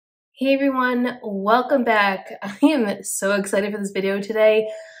Hey everyone, welcome back. I am so excited for this video today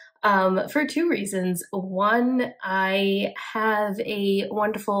for two reasons. One, I have a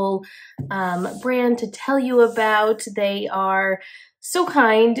wonderful brand to tell you about. They are so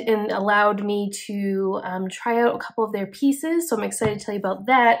kind and allowed me to try out a couple of their pieces, so I'm excited to tell you about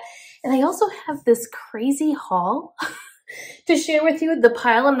that. And I also have this crazy haul to share with you. The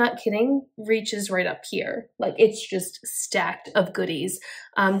pile, I'm not kidding, reaches right up here. Like, it's just stacked of goodies.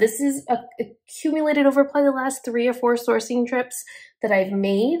 This is accumulated over probably the last 3 or 4 sourcing trips that I've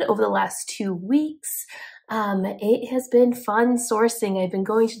made over the last 2 weeks. It has been fun sourcing. I've been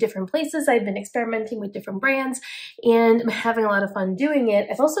going to different places. I've been experimenting with different brands and I'm having a lot of fun doing it.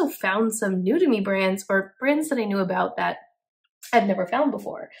 I've also found some new to me brands or brands that I knew about that I've never found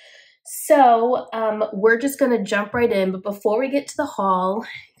before. So we're just gonna jump right in, but before we get to the haul,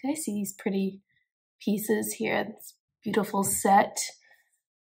 you guys see these pretty pieces here, this beautiful set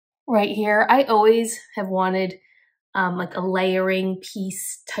right here. I always have wanted like a layering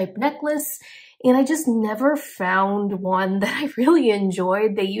piece type necklace, and I just never found one that I really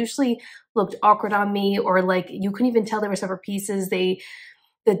enjoyed. They usually looked awkward on me, or like you couldn't even tell they were separate pieces. The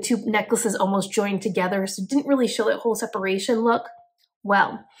two necklaces almost joined together, so it didn't really show that whole separation look.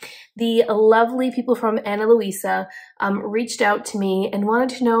 Well, the lovely people from Ana Luisa reached out to me and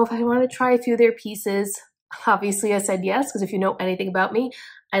wanted to know if I wanted to try a few of their pieces. Obviously, I said yes, because if you know anything about me,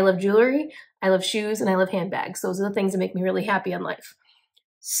 I love jewelry, I love shoes, and I love handbags. Those are the things that make me really happy in life.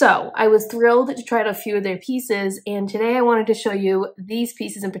 So I was thrilled to try out a few of their pieces, and today I wanted to show you these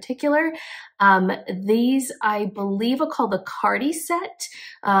pieces in particular. These, I believe, are called the Cardi set.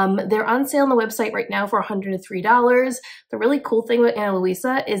 They're on sale on the website right now for $103. The really cool thing with Ana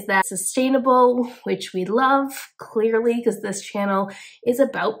Luisa is that it's sustainable, which we love, clearly, because this channel is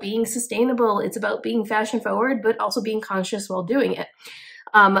about being sustainable. It's about being fashion forward, but also being conscious while doing it.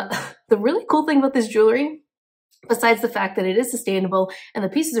 The really cool thing about this jewelry, besides the fact that it is sustainable and the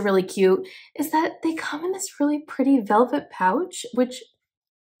pieces are really cute, is that they come in this really pretty velvet pouch, which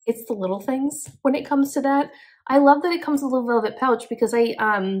it's the little things when it comes to that. I love that it comes with a little velvet pouch because I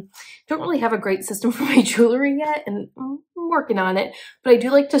don't really have a great system for my jewelry yet, and I'm working on it, but I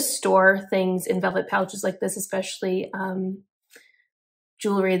do like to store things in velvet pouches like this, especially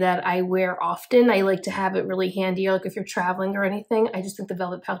jewelry that I wear often. I like to have it really handy, like if you're traveling or anything. I just think the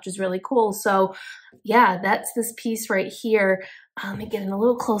velvet pouch is really cool. So yeah, that's this piece right here. Let me get in a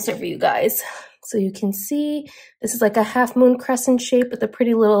little closer for you guys. So you can see this is like a half moon crescent shape with a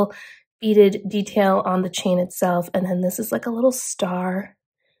pretty little beaded detail on the chain itself. And then this is like a little star.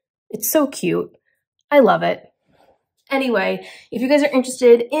 It's so cute. I love it. Anyway, if you guys are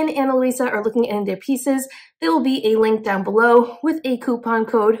interested in Ana Luisa or looking at their pieces, there will be a link down below with a coupon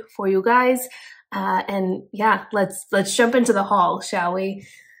code for you guys. And yeah, let's jump into the haul, shall we?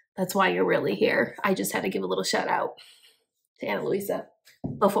 That's why you're really here. I just had to give a little shout out to Ana Luisa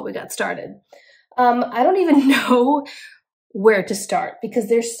before we got started. I don't even know where to start because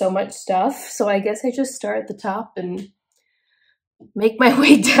there's so much stuff. So I guess I just start at the top and make my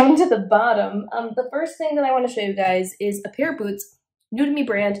way down to the bottom. The first thing that I want to show you guys is a pair of boots, new to me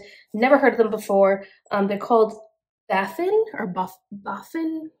brand, never heard of them before. They're called Baffin or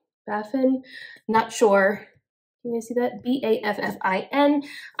Baffin, not sure. Can you see that? B-A-F-F-I-N.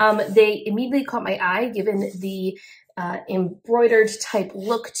 They immediately caught my eye given the embroidered type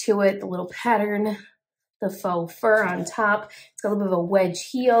look to it, the little pattern, the faux fur on top. It's got a little bit of a wedge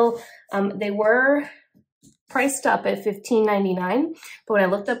heel. They were priced up at $15.99, but when I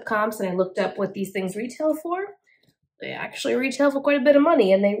looked up comps and I looked up what these things retail for, they actually retail for quite a bit of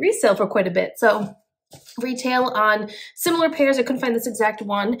money and they resell for quite a bit. So retail on similar pairs, I couldn't find this exact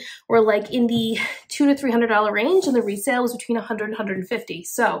one, were like in the $200 to $300 range, and the resale was between $100 and $150.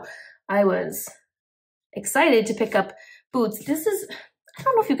 So I was excited to pick up boots. This is, I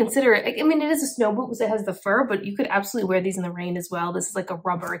don't know if you consider it, I mean, it is a snow boot because it has the fur, but you could absolutely wear these in the rain as well. This is like a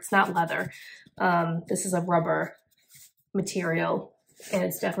rubber, it's not leather. This is a rubber material, and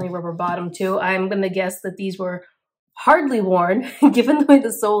it's definitely rubber bottom too. I'm gonna guess that these were hardly worn, given the way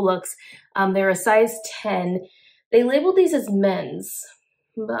the sole looks. They're a size 10. They labeled these as men's,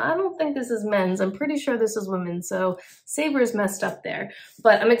 but I don't think this is men's. I'm pretty sure this is women's, so Saber's messed up there.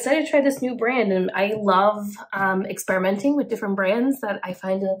 But I'm excited to try this new brand, and I love experimenting with different brands that I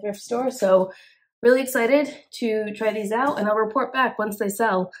find in a thrift store, so really excited to try these out, and I'll report back once they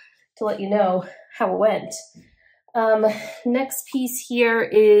sell to let you know how it went. Next piece here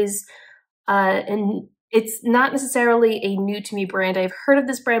is, and it's not necessarily a new to me brand. I've heard of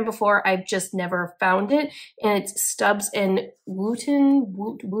this brand before. I've just never found it. And it's Stubbs and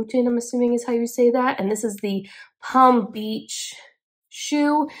Wooten, I'm assuming is how you say that. And this is the Palm Beach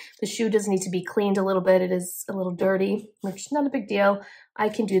shoe. The shoe does need to be cleaned a little bit. It is a little dirty, which is not a big deal. I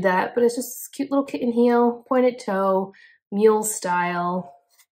can do that, but it's just this cute little kitten heel, pointed toe, mule style,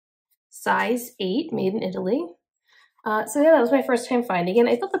 size 8, made in Italy. So yeah, that was my first time finding it.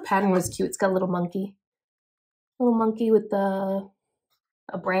 I thought the pattern was cute. It's got a little monkey with a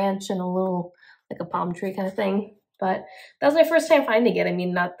branch and a little, like a palm tree kind of thing. But that was my first time finding it. I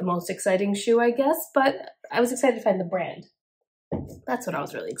mean, not the most exciting shoe, I guess, but I was excited to find the brand. That's what I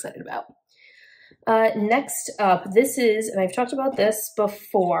was really excited about. Next up, this is, and I've talked about this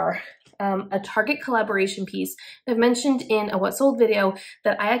before, a Target collaboration piece. I've mentioned in a What Sold video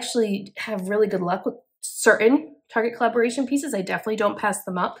that I actually have really good luck with certain Target collaboration pieces. I definitely don't pass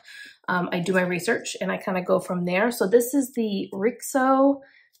them up. I do my research and I kind of go from there. So this is the Rixo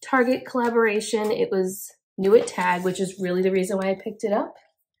Target collaboration. It was new at tag, which is really the reason why I picked it up.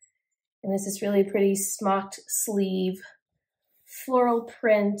 And this is really pretty smocked sleeve, floral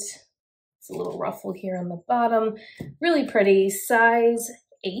print. It's a little ruffle here on the bottom. Really pretty, size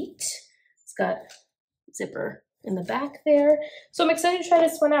 8. It's got zipper in the back there. So I'm excited to try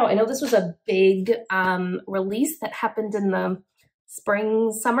this one out. I know this was a big release that happened in the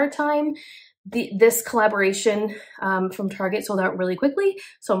spring, summertime. This collaboration from Target sold out really quickly.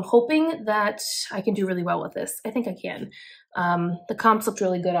 So I'm hoping that I can do really well with this. I think I can. The comps looked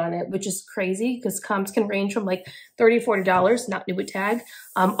really good on it, which is crazy because comps can range from like $30, $40, not new at tag,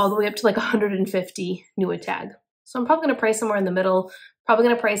 all the way up to like $150 new at tag. So I'm probably gonna price somewhere in the middle, probably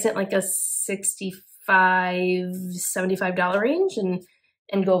gonna price it like a $65, $75 range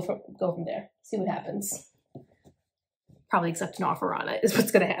and go from there, see what happens. Probably accept an offer on it is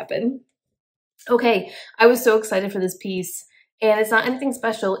what's gonna happen. Okay, I was so excited for this piece, and it's not anything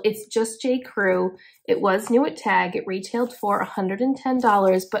special. It's just J. Crew. It was new at tag. It retailed for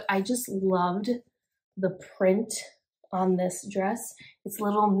 $110, but I just loved the print on this dress. It's a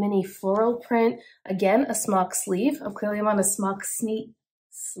little mini floral print. Again, a smock sleeve. Oh, clearly I'm on a smocked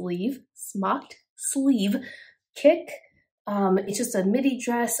sleeve kick. It's just a midi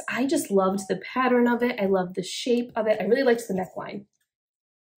dress. I just loved the pattern of it. I loved the shape of it. I really liked the neckline.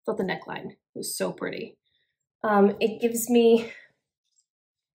 I thought the neckline was so pretty. It gives me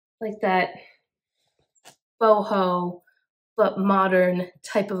like that boho but modern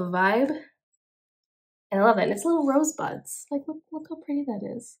type of a vibe. And I love it. And it's little rosebuds. Like, look how pretty that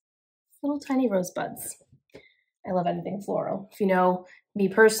is. Little tiny rosebuds. I love anything floral. If you know me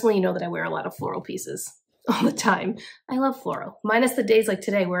personally, you know that I wear a lot of floral pieces all the time. I love floral. Minus the days like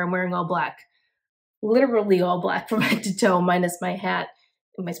today where I'm wearing all black. Literally all black from head to toe, minus my hat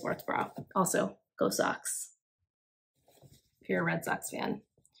and my sports bra. Also, go Sox. If you're a Red Sox fan,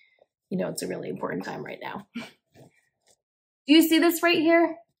 you know it's a really important time right now. Do you see this right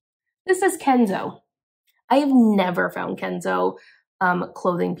here? This says Kenzo. I have never found Kenzo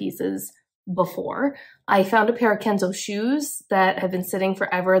clothing pieces before. I found a pair of Kenzo shoes that have been sitting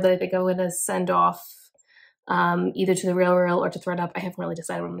forever that I think I'm going to send off either to the RealReal or to ThredUp. I haven't really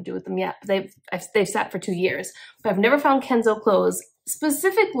decided what I'm going to do with them yet. They've sat for 2 years, but I've never found Kenzo clothes.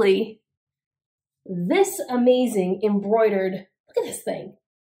 Specifically, this amazing embroidered, look at this thing,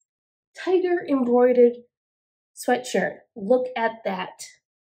 tiger embroidered sweatshirt. Look at that.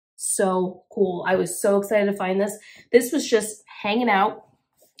 So cool. I was so excited to find this. This was just hanging out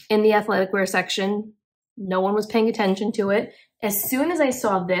in the athletic wear section. No one was paying attention to it. As soon as I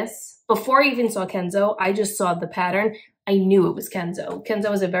saw this, before I even saw Kenzo, I just saw the pattern. I knew it was Kenzo. Kenzo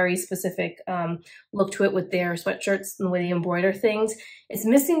has a very specific look to it with their sweatshirts and the way they embroider things. It's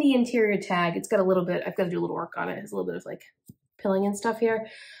missing the interior tag. It's got a little bit, I've got to do a little work on it. It's a little bit of like pilling and stuff here.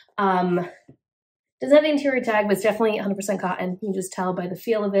 Doesn't have the interior tag, but it's definitely 100% cotton. You can just tell by the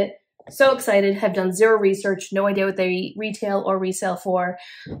feel of it. So excited, have done zero research, no idea what they retail or resell for.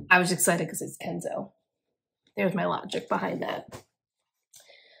 I was excited because it's Kenzo. There's my logic behind that.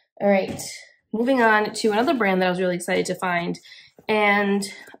 All right, moving on to another brand that I was really excited to find. And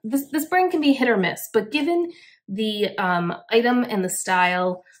this brand can be hit or miss, but given the item and the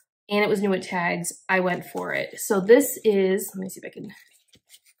style, and it was new at tags, I went for it. So this is, let me see if I can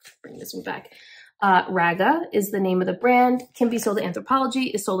bring this one back. Raga is the name of the brand, can be sold at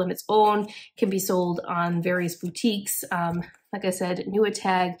Anthropologie, is sold on its own, can be sold on various boutiques. Like I said, new at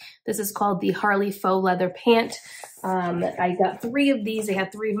tag. This is called the Harley Faux Leather Pant. I got 3 of these. They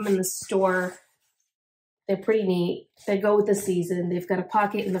had 3 of them in the store. They're pretty neat. They go with the season. They've got a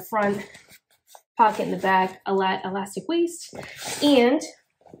pocket in the front, pocket in the back, elastic waist. And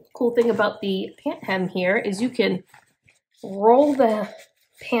cool thing about the pant hem here is you can roll the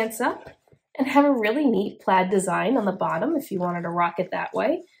pants up and have a really neat plaid design on the bottom if you wanted to rock it that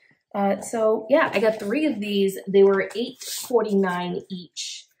way. So yeah, I got 3 of these. They were $8.49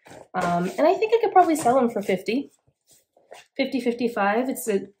 each. And I think I could probably sell them for 50, 55. It's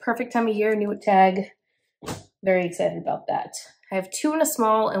a perfect time of year, new at tag. Very excited about that. I have 2 in a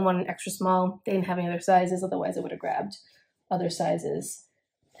small and 1 in extra small. They didn't have any other sizes, otherwise I would have grabbed other sizes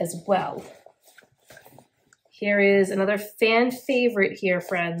as well. Here is another fan favorite here,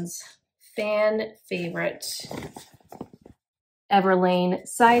 friends. Fan favorite. Everlane,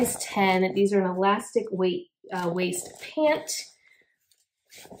 size 10. These are an elastic waist pant.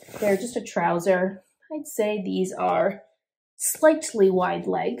 They're just a trouser. I'd say these are slightly wide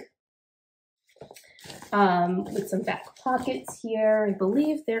leg. With some back pockets here. I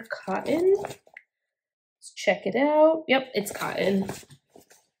believe they're cotton. Let's check it out. Yep, it's cotton.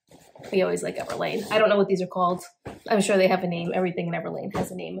 We always like Everlane. I don't know what these are called. I'm sure they have a name. Everything in Everlane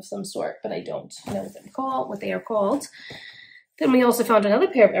has a name of some sort, but I don't know what they are called. Then we also found another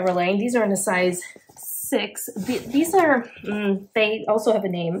pair of Everlane. These are in a size 6. These are, they also have a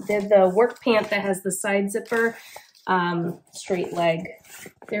name. They're the work pant that has the side zipper, straight leg.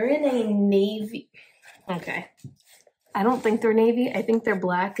 They're in a navy. Okay. I don't think they're navy. I think they're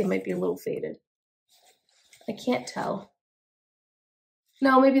black. It might be a little faded. I can't tell.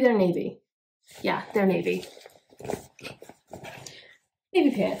 No, maybe they're navy. Yeah, they're navy.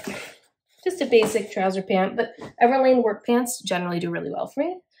 Navy pant. Just a basic trouser pant, but Everlane work pants generally do really well for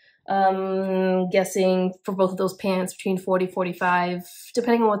me. Guessing for both of those pants between 40, 45,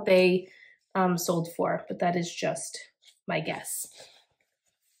 depending on what they sold for, but that is just my guess.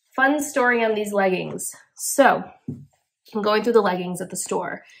 Fun story on these leggings. So I'm going through the leggings at the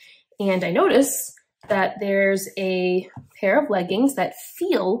store and I notice that there's a pair of leggings that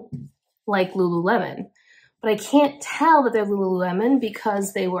feel like Lululemon, but I can't tell that they're Lululemon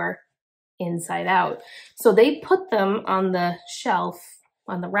because they were inside out. So they put them on the shelf,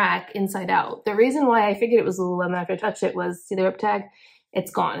 on the rack, inside out. The reason why I figured it was Lululemon after I touched it was, see the rip tag? It's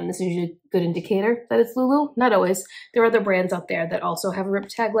gone, and this is usually a good indicator that it's Lulu. Not always. There are other brands out there that also have a rip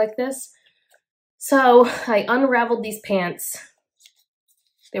tag like this. So I unraveled these pants.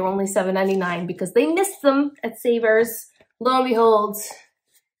 They were only $7.99 because they missed them at Savers. Lo and behold,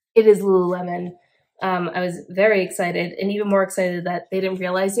 it is Lululemon. I was very excited, and even more excited that they didn't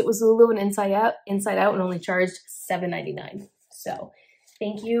realize it was Lulu and inside out and only charged $7.99. So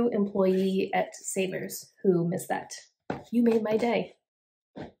thank you, employee at Savers, who missed that. You made my day.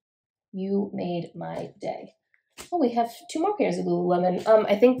 You made my day. Oh, we have 2 more pairs of Lululemon.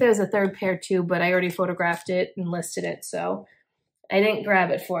 I think there's a 3rd pair too, but I already photographed it and listed it, so I didn't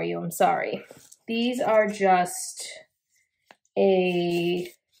grab it for you. I'm sorry. These are just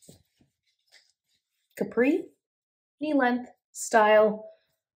a capri, knee length style.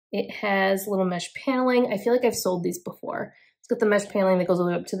 It has little mesh paneling. I feel like I've sold these before. It's got the mesh paneling that goes all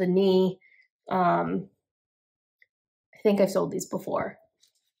the way up to the knee. I think I've sold these before.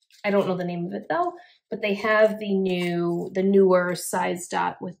 I don't know the name of it though, but they have the newer size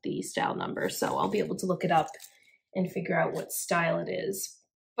dot with the style number. So I'll be able to look it up and figure out what style it is.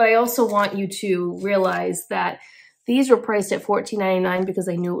 But I also want you to realize that these were priced at $14.99 because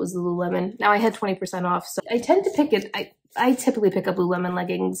I knew it was Lululemon. Now I had 20% off, so I tend to pick it. I typically pick up Lululemon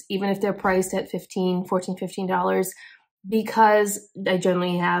leggings, even if they're priced at $14, $15, because I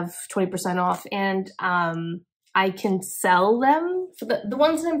generally have 20% off, and I can sell them. For the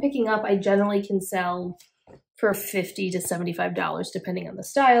ones that I'm picking up, I generally can sell for $50 to $75, depending on the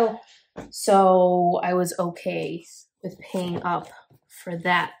style. So I was okay with paying up for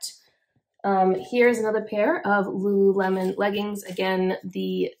that. Here's another pair of Lululemon leggings. Again,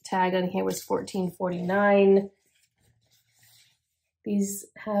 the tag on here was $14.49. These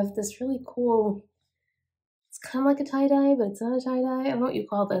have this really cool, it's kind of like a tie-dye, but it's not a tie-dye. I don't know what you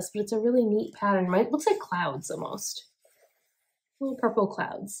call this, but it's a really neat pattern, right? It looks like clouds almost. Little purple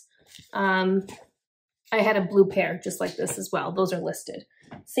clouds. I had a blue pair just like this as well. Those are listed.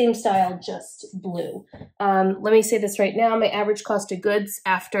 Same style, just blue. Let me say this right now. My average cost of goods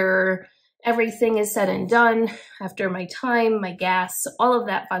after everything is said and done, after my time, my gas, all of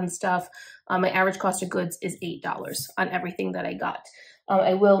that fun stuff, my average cost of goods is $8 on everything that I got.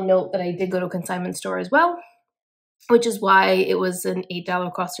 I will note that I did go to a consignment store as well, which is why it was an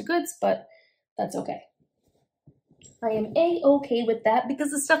 $8 cost of goods, but that's okay. I am A-okay with that because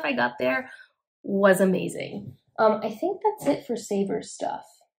the stuff I got there was amazing. I think that's it for Savers stuff.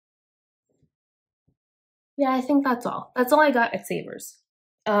 Yeah, I think that's all. That's all I got at Savers.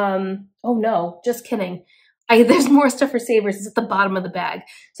 Oh no, just kidding. There's more stuff for Savers. It's at the bottom of the bag.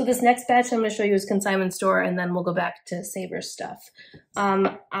 So this next batch I'm going to show you is consignment store, and then we'll go back to Savers stuff.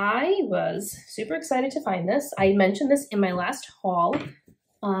 I was super excited to find this. I mentioned this in my last haul.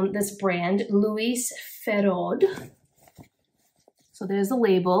 this brand, Luis Ferrod. So there's the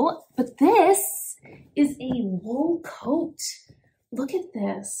label, but this is a wool coat. Look at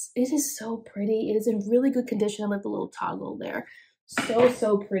this. It is so pretty. It is in really good condition with the little toggle there.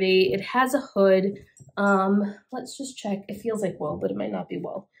 So pretty. It has a hood. Let's just check. It feels like wool, but it might not be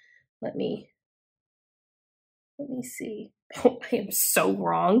wool. Let me see. Oh, I am so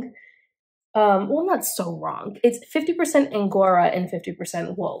wrong. Well, not so wrong. It's 50% Angora and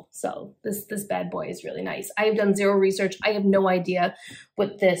 50% wool. So this bad boy is really nice. I have done zero research. I have no idea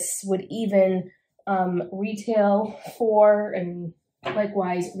what this would even retail for, and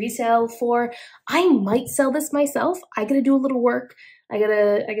likewise resale for. I might sell this myself. I gotta do a little work. I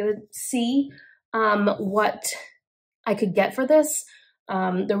gotta see what I could get for this.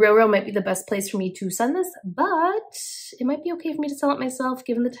 The Railroad might be the best place for me to send this, but it might be okay for me to sell it myself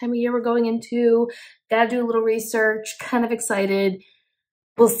given the time of year we're going into. Gotta do a little research, kind of excited.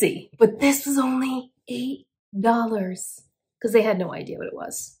 We'll see. But this was only $8 because they had no idea what it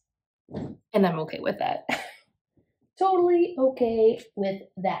was. And I'm okay with that. Totally okay with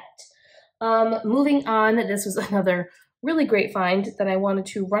that. Moving on, this was another really great find that I wanted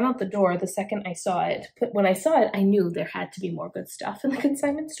to run out the door the second I saw it. But when I saw it, I knew there had to be more good stuff in the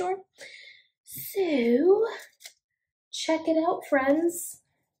consignment store. So, check it out, friends.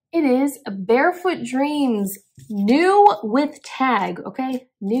 It is Barefoot Dreams, new with tag, okay?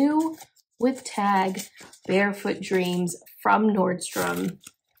 New with tag, Barefoot Dreams from Nordstrom.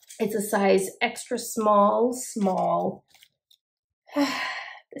 It's a size extra small.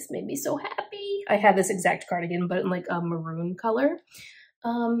 This made me so happy. I had this exact cardigan, but in like a maroon color.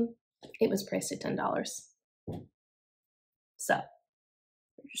 It was priced at $10. So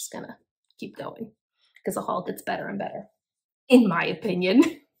we're just gonna keep going because the haul gets better and better, in my opinion.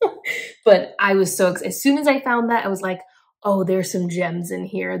 But I was so excited. As soon as I found that, I was like, oh, there's some gems in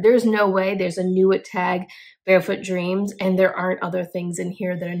here. There's no way there's a new at tag Barefoot Dreams and there aren't other things in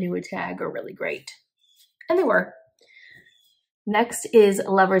here that are new at tag or really great. And there were. Next is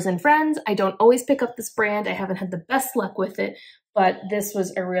Lovers and Friends. I don't always pick up this brand. I haven't had the best luck with it, but this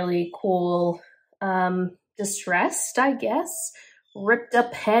was a really cool, distressed, I guess, ripped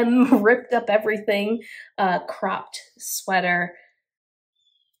up hem, ripped up everything, cropped sweater.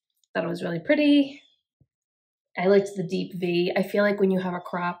 Thought it was really pretty. I liked the deep V. I feel like when you have a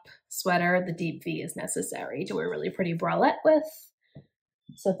crop sweater, the deep V is necessary to wear a really pretty bralette with.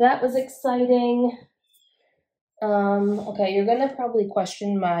 So that was exciting. Okay, you're gonna probably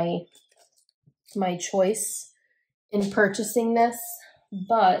question my choice in purchasing this,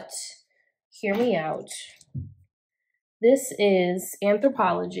 but hear me out. This is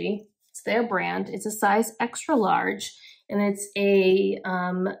Anthropologie. It's their brand. It's a size extra large, and it's a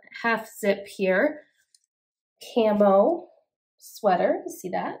half zip here. Camo sweater. You see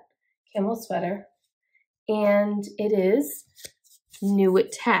that? Camo sweater. And it is new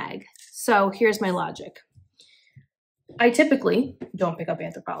at tag. So here's my logic. I typically don't pick up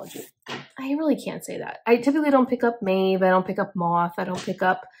Anthropologie. I really can't say that. I typically don't pick up Maeve. I don't pick up Moth. I don't pick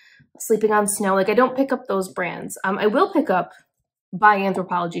up Sleeping on Snow. Like, I don't pick up those brands. I will pick up by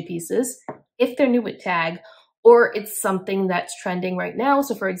Anthropologie pieces if they're new at tag or it's something that's trending right now.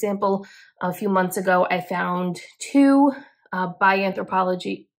 So for example, a few months ago, I found two by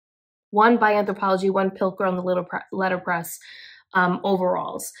Anthropologie, one by Anthropologie, one Pilker on the letterpress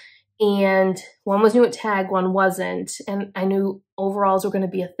overalls. And one was new at tag, one wasn't. And I knew overalls were going to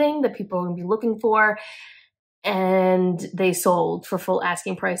be a thing that people were going to be looking for. And they sold for full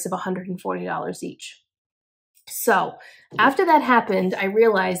asking price of $140 each. So after that happened, I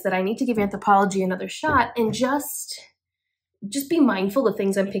realized that I need to give Anthropologie another shot and just be mindful of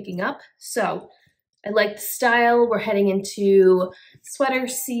things I'm picking up. So I like the style. We're heading into sweater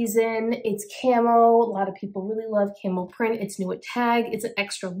season. It's camo. A lot of people really love camo print. It's new at tag. It's an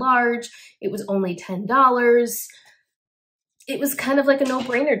extra large. It was only $10. It was kind of like a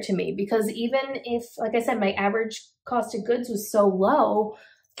no-brainer to me because even if, like I said, my average cost of goods was so low,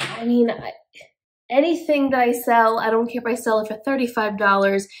 I mean, anything that I sell, I don't care if I sell it for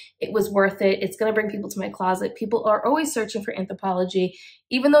 $35, it was worth it. It's going to bring people to my closet. People are always searching for Anthropologie.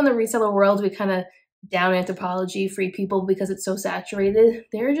 Even though in the reseller world, we kind of down Anthropologie, free people because it's so saturated,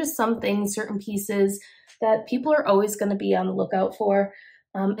 there are just some things, certain pieces that people are always going to be on the lookout for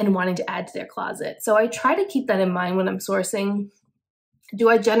and wanting to add to their closet. So I try to keep that in mind when I'm sourcing. Do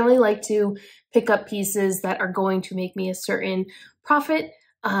I generally like to pick up pieces that are going to make me a certain profit?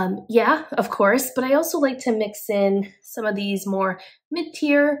 Yeah, of course, but I also like to mix in some of these more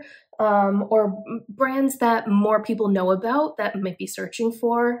mid-tier or brands that more people know about that might be searching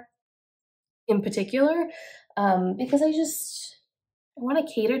for in particular, because I want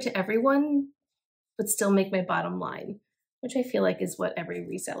to cater to everyone, but still make my bottom line, which I feel like is what every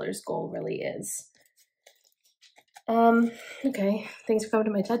reseller's goal really is. Okay, thanks for coming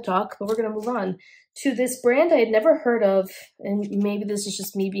to my TED Talk, but we're gonna move on to this brand I had never heard of, and maybe this is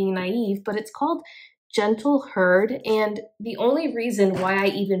just me being naive, but it's called Gentle Herd, and the only reason why I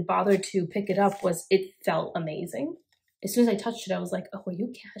even bothered to pick it up was it felt amazing. As soon as I touched it, I was like, oh, are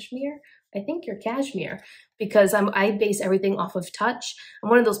you cashmere? I think you're cashmere, because I base everything off of touch. I'm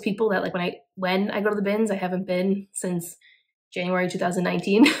one of those people that like when I go to the bins, I haven't been since January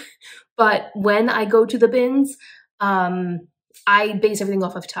 2019, but when I go to the bins, I base everything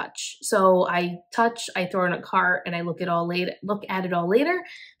off of touch. So I touch, I throw in a cart, and I look at it all later.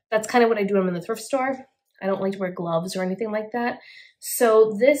 That's kind of what I do when I'm in the thrift store. I don't like to wear gloves or anything like that.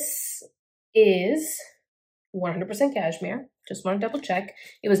 So this is 100% cashmere. Just want to double check.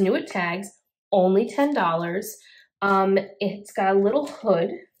 It was new at tags, only $10. It's got a little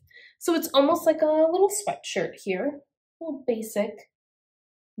hood. So it's almost like a little sweatshirt here. A little basic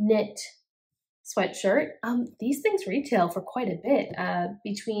knit sweatshirt. These things retail for quite a bit,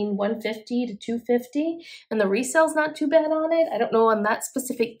 between $150 to $250, and the resale's not too bad on it. I don't know on that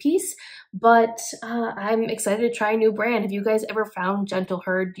specific piece, but I'm excited to try a new brand. Have you guys ever found Gentle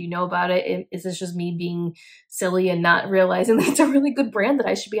Herd? Do you know about it? Is this just me being silly and not realizing that it's a really good brand that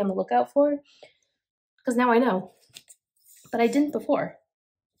I should be on the lookout for? Because now I know, but I didn't before.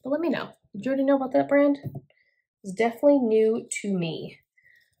 But let me know. Did you already know about that brand? It's definitely new to me.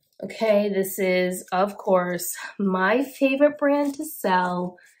 Okay, this is, of course, my favorite brand to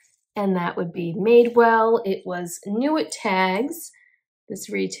sell, and that would be Madewell. It was new at tags. This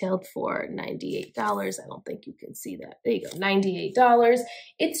retailed for $98. I don't think you can see that. There you go, $98.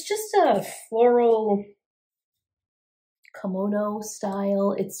 It's just a floral kimono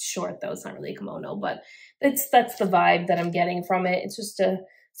style. It's short though, it's not really a kimono, but that's the vibe that I'm getting from it. It's just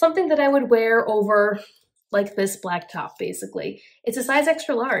something that I would wear over like this black top, basically. It's a size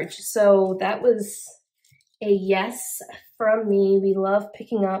extra large, so that was a yes from me. We love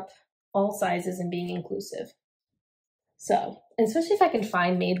picking up all sizes and being inclusive. So, and especially if I can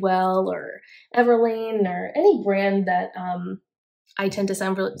find Madewell or Everlane or any brand that I tend to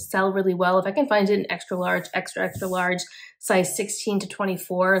sell really well. If I can find it in extra large, extra large, size 16 to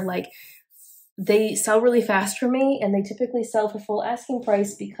 24, like they sell really fast for me, and they typically sell for full asking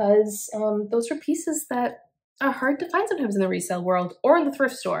price because those are pieces that are hard to find sometimes in the resale world or in the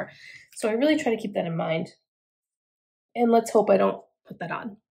thrift store. So I really try to keep that in mind. And let's hope I don't put that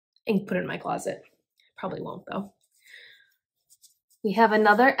on and put it in my closet. Probably won't though. We have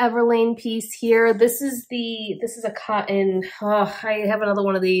another Everlane piece here. This is a cotton. Oh, I have another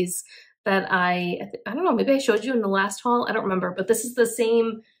one of these that I don't know, maybe I showed you in the last haul. I don't remember, but this is the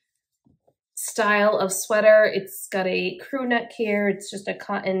same style of sweater. It's got a crew neck here. It's just a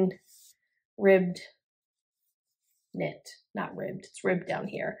cotton ribbed knit, not ribbed, it's ribbed down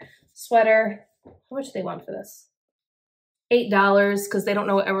here. Sweater. How much do they want for this? $8, because they don't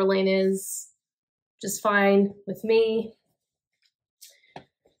know what Everlane is. Just fine with me.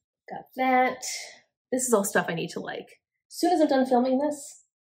 Got that. This is all stuff I need to like. As soon as I'm done filming this,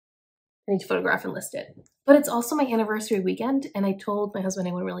 I need to photograph and list it. But it's also my anniversary weekend, and I told my husband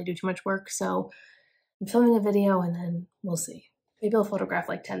I wouldn't really do too much work, so I'm filming a video and then we'll see. Maybe I'll photograph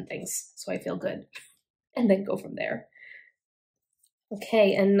like 10 things so I feel good and then go from there.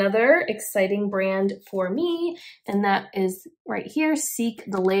 Okay, another exciting brand for me, and that is right here, Seek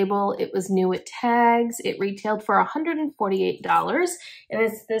the Label. It was new at tags. It retailed for $148, and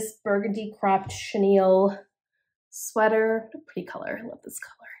it's this burgundy cropped chenille sweater. What a pretty color. I love this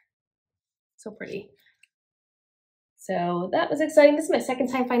color. So pretty. So that was exciting. This is my second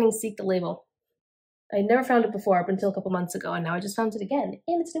time finding Seek the Label. I never found it before up until a couple months ago, and now I just found it again,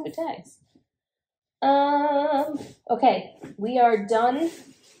 and it's new at tags. Okay, we are done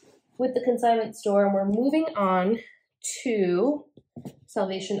with the consignment store, and we're moving on to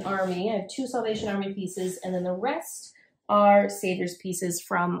Salvation Army. I have 2 Salvation Army pieces, and then the rest are Savers pieces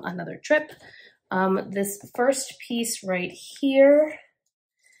from another trip. This first piece right here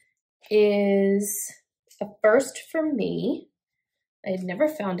is a first for me. I had never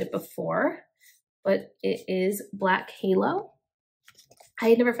found it before, but it is Black Halo. I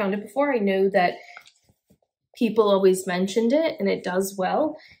had never found it before. I know that people always mentioned it, and it does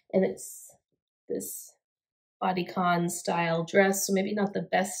well, and it's this bodycon style dress, so maybe not the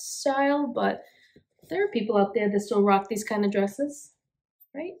best style, but there are people out there that still rock these kind of dresses,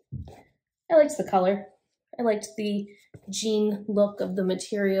 right? I liked the color. I liked the jean look of the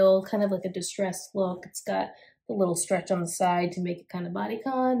material, kind of like a distressed look. It's got a little stretch on the side to make it kind of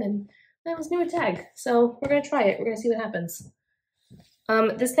bodycon, and that was new at tag, so we're gonna try it. We're gonna see what happens.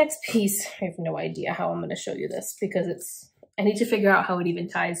 This next piece, I have no idea how I'm going to show you this because I need to figure out how it even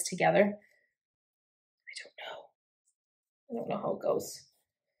ties together. I don't know how it goes.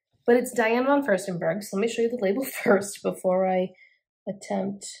 But it's Diane von Furstenberg, so let me show you the label first before I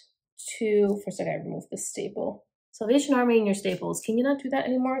attempt to, first I gotta remove this staple. Salvation Army and your staples. Can you not do that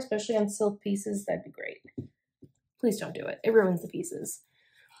anymore, especially on silk pieces? That'd be great. Please don't do it. It ruins the pieces.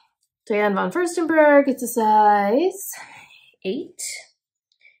 Diane von Furstenberg, it's a size 8.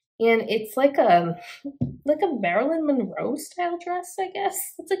 And it's like a Marilyn Monroe style dress, I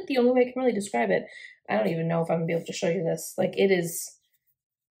guess. That's like the only way I can really describe it. I don't even know if I'm gonna be able to show you this. Like it is,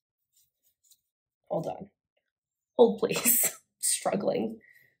 hold on. Hold please. Struggling.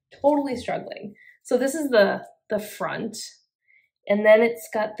 Totally struggling. So this is the front. And then it's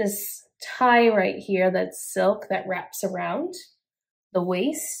got this tie right here that's silk that wraps around the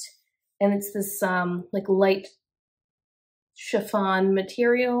waist. And it's this like light chiffon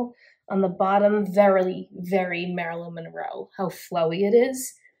material on the bottom. Very, very Marilyn Monroe. How flowy it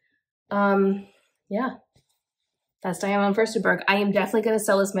is. Yeah. That's Diane von Furstenberg. I am definitely going to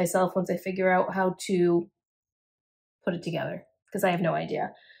sell this myself once I figure out how to put it together because I have no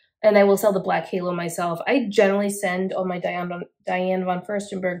idea. And I will sell the black halo myself. I generally send all my Diane von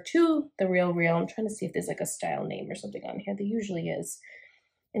Furstenberg to the Real. I'm trying to see if there's like a style name or something on here. There usually is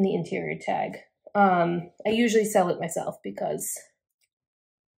in the interior tag. I usually sell it myself because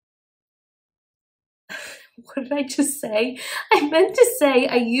what did I just say? I meant to say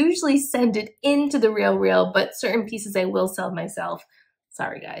I usually send it into the Real, but certain pieces I will sell myself.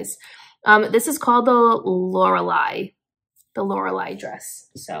 Sorry, guys. This is called the Lorelei dress.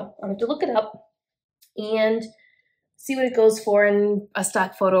 So I'll have to look it up and see what it goes for, and a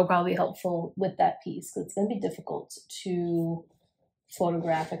stock photo will probably be helpful with that piece. It's going to be difficult to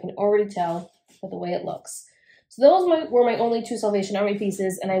photograph. I can already tell by the way it looks. So those were my only 2 Salvation Army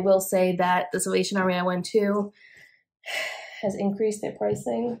pieces, and I will say that the Salvation Army I went to has increased their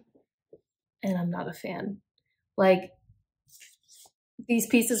pricing, and I'm not a fan. Like, these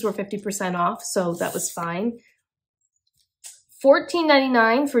pieces were 50% off, so that was fine.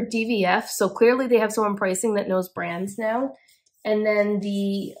 $14.99 for DVF, so clearly they have someone pricing that knows brands now. And then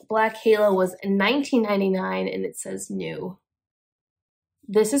the black halo was $19.99, and it says new.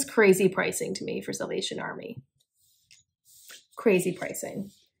 This is crazy pricing to me for Salvation Army. Crazy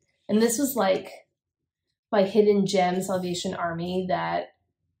pricing. And this was like my hidden gem Salvation Army that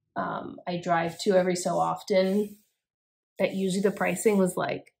I drive to every so often. That usually the pricing was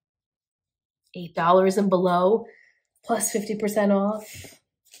like $8 and below, plus 50% off.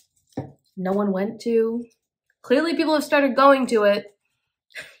 No one went to. Clearly people have started going to it.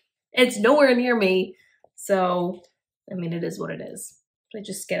 It's nowhere near me. So, I mean, it is what it is. But I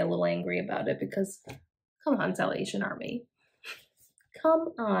just get a little angry about it because, come on, Salvation Army. Come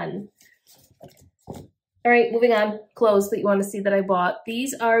on. All right, moving on. Clothes that you want to see that I bought.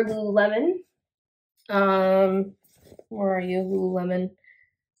 These are Lululemon. Where are you, Lululemon?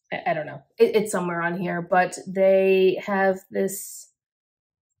 I don't know. It's somewhere on here, but they have this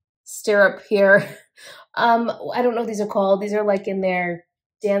stirrup here. I don't know what these are called. These are like in their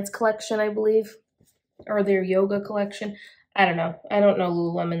dance collection, I believe, or their yoga collection. I don't know. I don't know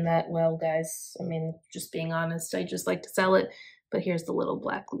Lululemon that well, guys. I mean, just being honest, I just like to sell it. But here's the little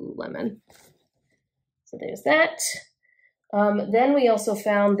black Lululemon. So there's that. Then we also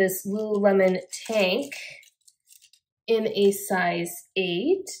found this Lululemon tank in a size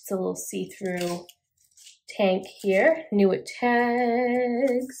 8. It's a little see-through tank here. New at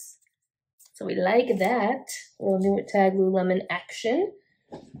tags. So we like that. A little new at tag Lululemon action.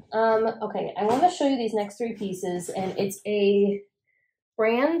 Okay, I want to show you these next 3 pieces, and it's a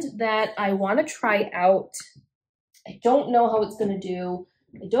brand that I want to try out. I don't know how it's going to do.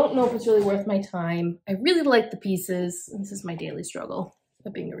 I don't know if it's really worth my time. I really like the pieces. This is my daily struggle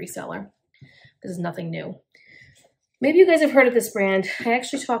of being a reseller. This is nothing new. Maybe you guys have heard of this brand. I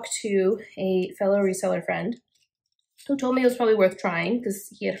actually talked to a fellow reseller friend who told me it was probably worth trying because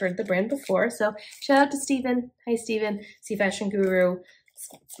he had heard the brand before. So shout out to Steven. Hi, Steven. Sea Fashion Guru.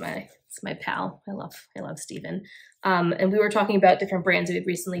 It's my pal. I love Steven. And we were talking about different brands that we'd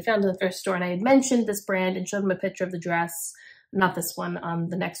recently found in the thrift store, and I had mentioned this brand and showed him a picture of the dress. Not this one,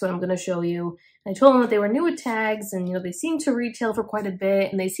 the next one I'm going to show you. And I told him that they were new at tags, and they seem to retail for quite a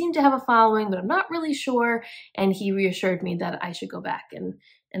bit, and they seem to have a following, but I'm not really sure. And he reassured me that I should go back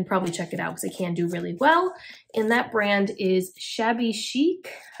and probably check it out because they can do really well. And that brand is Shabby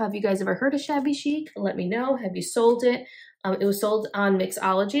Chic. Have you guys ever heard of Shabby Chic? Let me know. Have you sold it? It was sold on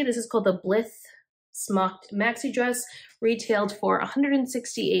Mixology. This is called the smocked maxi dress, retailed for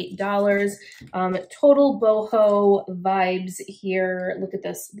 $168. Total boho vibes here. Look at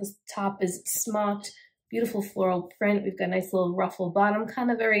this. This top is smocked, beautiful floral print. We've got a nice little ruffle bottom,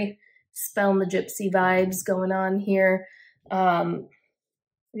 kind of very Spell and the Gypsy vibes going on here.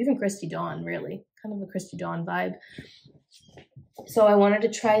 Even Christy Dawn, really. Kind of a Christy Dawn vibe. So I wanted to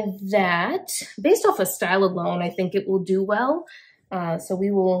try that. Based off of style alone, I think it will do well. So we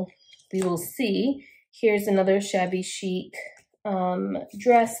will see. Here's another shabby chic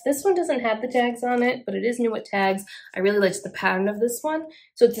dress. This one doesn't have the tags on it, but it is new with tags. I really liked the pattern of this one.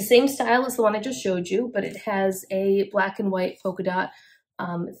 So it's the same style as the one I just showed you, but it has a black and white polka dot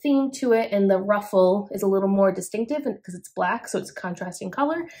theme to it, and the ruffle is a little more distinctive because it's black, so it's a contrasting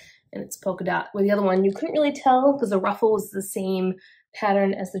color, and it's polka dot. With the other one, you couldn't really tell because the ruffle was the same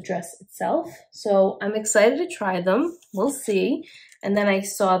pattern as the dress itself. So I'm excited to try them. We'll see. And then I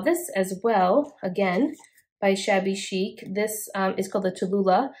saw this as well, again, by Shabby Chic. This is called the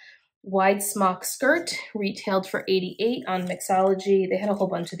Tallulah wide smock skirt, retailed for $88 on Mixology. They had a whole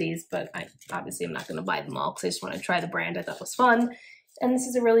bunch of these, but obviously I'm not going to buy them all because I just want to try the brand. I thought was fun. And this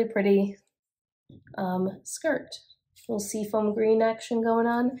is a really pretty skirt. Little seafoam green action going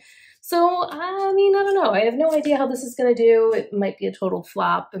on. So, I mean, I don't know. I have no idea how this is going to do. It might be a total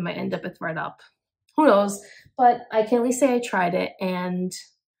flop. It might end up a thread up. Who knows? But I can at least say I tried it, and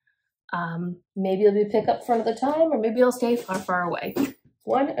maybe it'll be a pickup for another time, or maybe it'll stay far, far away.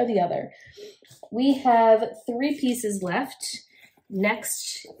 One or the other. We have 3 pieces left.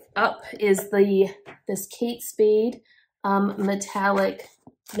 Next up is this Kate Spade metallic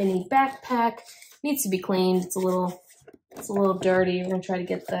mini backpack. Needs to be cleaned. It's a little dirty. We're gonna try to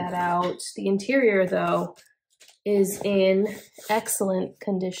get that out. The interior, though, is in excellent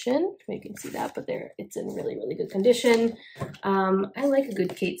condition. You can see that, but it's in really, really good condition. I like a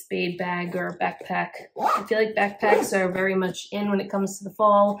good Kate Spade bag or backpack. I feel like backpacks are very much in when it comes to the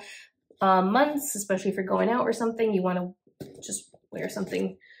fall months, especially if you're going out or something. You want to just wear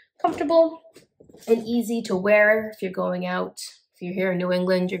something comfortable and easy to wear if you're going out. If you're here in New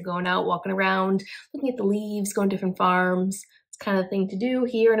England, you're going out, walking around, looking at the leaves, going to different farms. It's kind of thing to do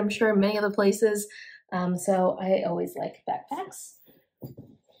here, and I'm sure in many other places. So I always like backpacks.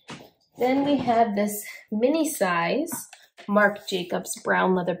 Then we have this mini size Marc Jacobs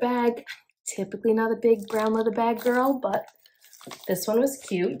brown leather bag. Typically not a big brown leather bag girl, but this one was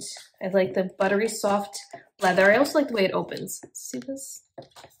cute. I like the buttery soft leather. I also like the way it opens. See this?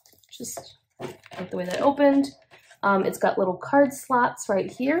 Just like the way that opened. It's got little card slots right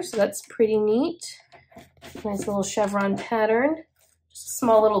here, so that's pretty neat. Nice little chevron pattern. Just a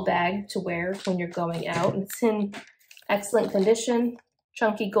small little bag to wear when you're going out. And it's in excellent condition.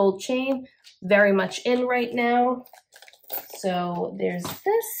 Chunky gold chain, very much in right now. So there's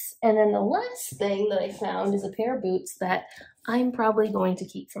this. And then the last thing that I found is a pair of boots that I'm probably going to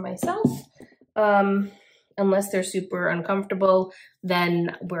keep for myself. Unless they're super uncomfortable,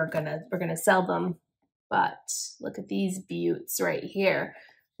 then we're gonna sell them. But look at these buttes right here.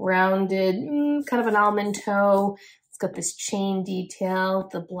 Rounded, kind of an almond toe. It's got this chain detail,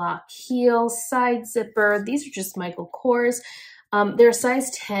 the block heel, side zipper. These are just Michael Kors. They're a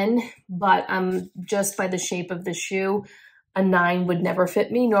size 10, but just by the shape of the shoe, a 9 would never fit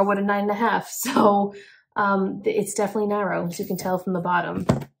me, nor would a 9.5. So it's definitely narrow, as you can tell from the bottom.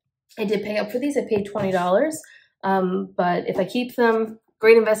 I did pay up for these. I paid $20. But if I keep them,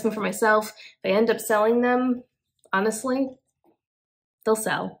 great investment for myself. If I end up selling them, honestly, they'll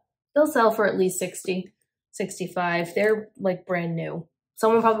sell. They'll sell for at least 60, 65. They're like brand new.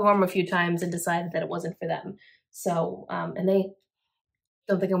 Someone probably wore them a few times and decided that it wasn't for them. So, and they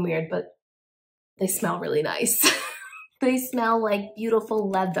don't think I'm weird, but they smell really nice. They smell like beautiful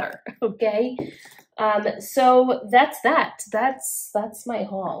leather, okay? So that's that. That's my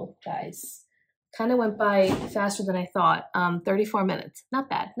haul, guys. Kind of went by faster than I thought. 34 minutes. Not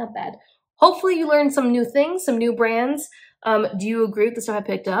bad, not bad. Hopefully you learned some new things, some new brands. Do you agree with the stuff I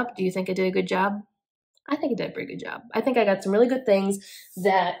picked up? Do you think I did a good job? I think I did a pretty good job. I think I got some really good things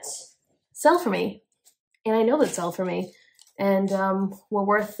that sell for me. And I know that sell for me. And were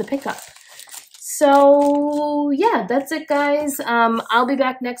worth the pickup. So yeah, that's it, guys. I'll be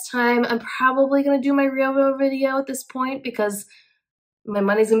back next time. I'm probably going to do my Real video at this point because my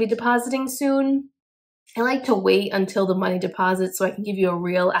money's going to be depositing soon. I like to wait until the money deposits so I can give you a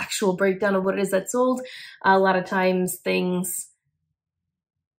real actual breakdown of what it is that sold. A lot of times things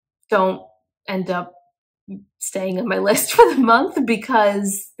don't end up staying on my list for the month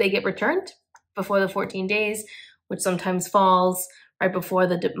because they get returned before the 14 days, which sometimes falls right before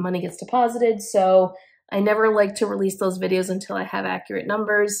the money gets deposited. So I never like to release those videos until I have accurate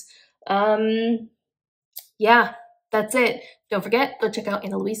numbers. yeah, that's it. Don't forget, go check out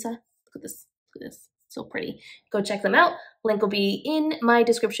Ana Luisa. Look at this. Look at this. So pretty. Go check them out. Link will be in my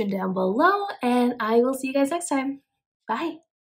description down below, and I will see you guys next time. Bye.